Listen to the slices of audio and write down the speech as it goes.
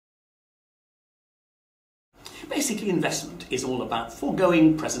Basically, investment is all about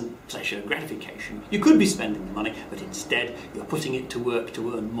foregoing present pleasure, gratification. You could be spending the money, but instead you're putting it to work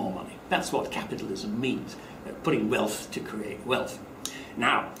to earn more money. That's what capitalism means, putting wealth to create wealth.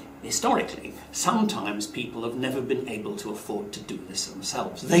 Now, historically, sometimes people have never been able to afford to do this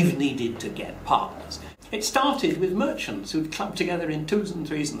themselves. They've needed to get partners. It started with merchants who'd club together in twos and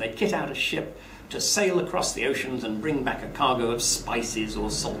threes and they'd kit out a ship to sail across the oceans and bring back a cargo of spices or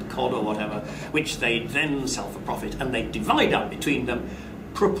salt cod or whatever, which they'd then sell for profit, and they'd divide up between them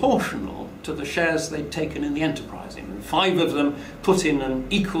proportional to the shares they'd taken in the enterprise. And 5 of them put in an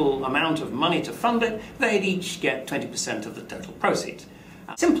equal amount of money to fund it, they'd each get 20% of the total proceeds.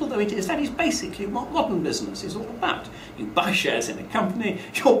 Simple though it is, that is basically what modern business is all about. You buy shares in a company,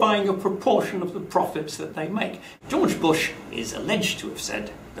 you're buying a proportion of the profits that they make. George Bush is alleged to have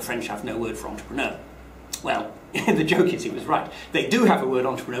said the French have no word for entrepreneur. Well, the joke is he was right. They do have a word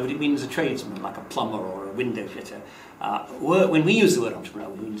entrepreneur, but it means a tradesman, like a plumber or a window fitter. When we use the word entrepreneur,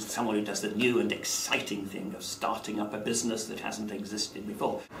 we mean someone who does the new and exciting thing of starting up a business that hasn't existed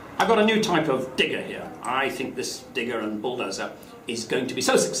before. I've got a new type of digger here. I think this digger and bulldozer is going to be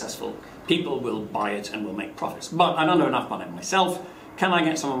so successful, people will buy it and will make profits. But I don't know enough about it myself. Can I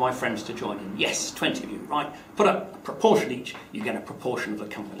get some of my friends to join in? Yes, 20 of you, right? Put up a proportion each, you get a proportion of the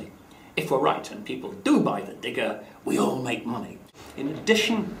company. If we're right and people do buy the digger, we all make money. In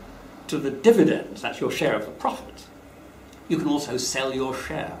addition to the dividends, that's your share of the profit, you can also sell your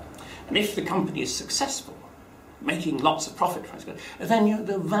share. And if the company is successful, making lots of profit, then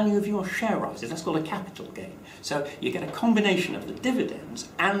the value of your share rises. That's called a capital gain. So you get a combination of the dividends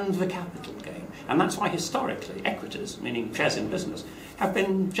and the capital gain. And that's why historically equities, meaning shares in business, have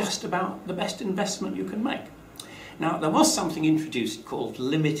been just about the best investment you can make. Now, there was something introduced called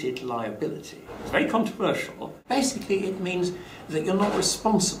limited liability. It's very controversial. Basically, it means that you're not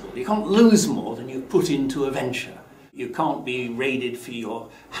responsible. You can't lose more than you put into a venture. You can't be raided for your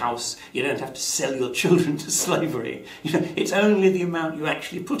house. You don't have to sell your children to slavery. It's only the amount you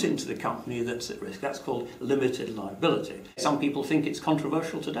actually put into the company that's at risk. That's called limited liability. Some people think it's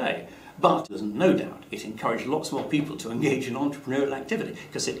controversial today, but there's no doubt it encouraged lots more people to engage in entrepreneurial activity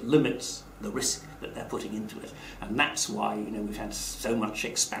because it limits the risk that they're putting into it. And that's why we've had so much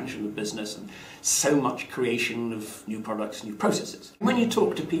expansion of business and so much creation of new products, new processes. When you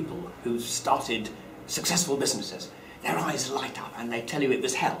talk to people who've started successful businesses, their eyes light up and they tell you it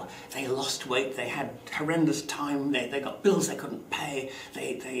was hell. They lost weight, they had horrendous time, they got bills they couldn't pay,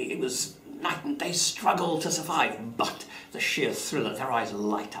 it was night and day struggle to survive, but the sheer thrill of their eyes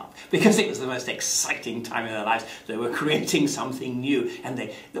light up because it was the most exciting time in their lives. They were creating something new,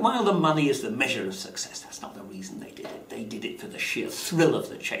 and while the money is the measure of success, that's not the reason they did it. They did it for the sheer thrill of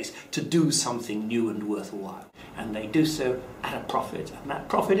the chase, to do something new and worthwhile. And they do so at a profit, and that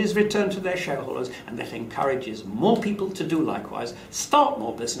profit is returned to their shareholders, and that encourages more people to do likewise, start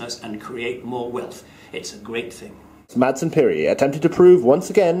more business and create more wealth. It's a great thing. Madsen Pirie attempted to prove once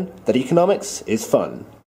again that economics is fun.